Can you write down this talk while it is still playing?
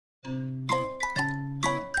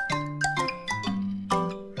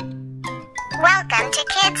Welcome to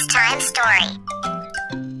Kids Time Story.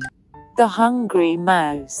 The Hungry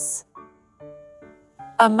Mouse.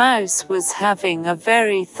 A mouse was having a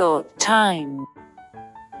very thought time.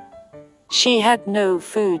 She had no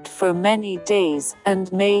food for many days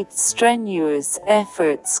and made strenuous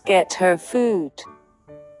efforts to get her food.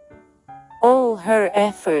 All her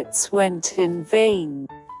efforts went in vain.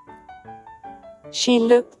 She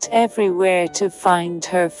looked everywhere to find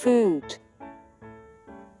her food.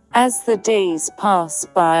 As the days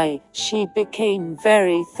passed by, she became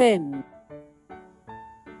very thin.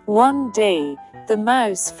 One day, the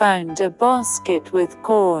mouse found a basket with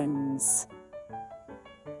corns.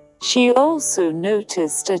 She also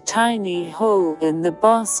noticed a tiny hole in the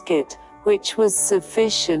basket, which was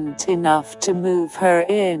sufficient enough to move her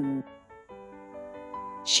in.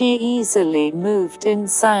 She easily moved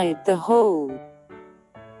inside the hole.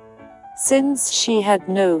 Since she had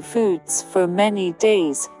no foods for many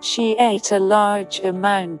days, she ate a large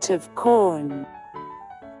amount of corn.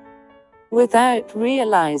 Without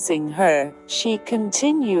realizing her, she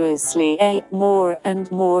continuously ate more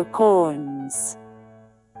and more corns.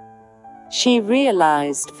 She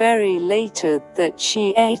realized very later that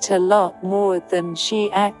she ate a lot more than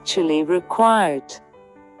she actually required.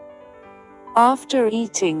 After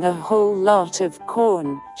eating a whole lot of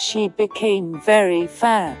corn, she became very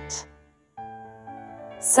fat.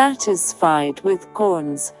 Satisfied with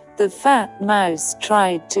corns, the fat mouse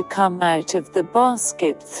tried to come out of the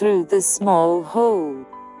basket through the small hole.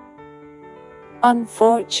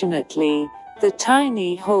 Unfortunately, the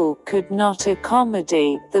tiny hole could not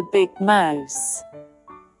accommodate the big mouse.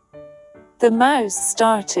 The mouse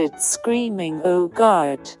started screaming, "Oh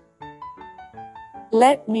God!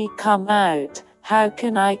 Let me come out! How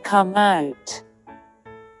can I come out?"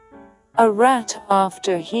 A rat,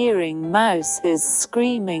 after hearing Mouse's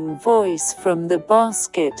screaming voice from the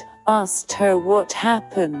basket, asked her what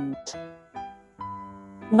happened.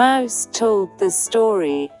 Mouse told the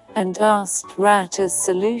story and asked Rat a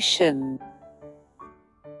solution.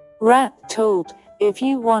 Rat told, "If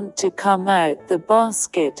you want to come out the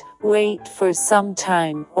basket, wait for some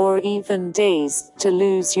time or even days to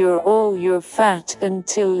lose all your fat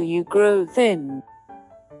until you grow thin."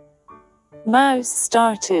 Mouse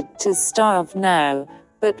started to starve now,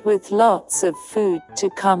 but with lots of food to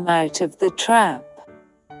come out of the trap.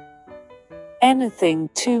 Anything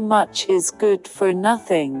too much is good for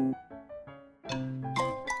nothing.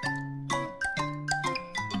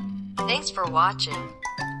 Thanks for watching.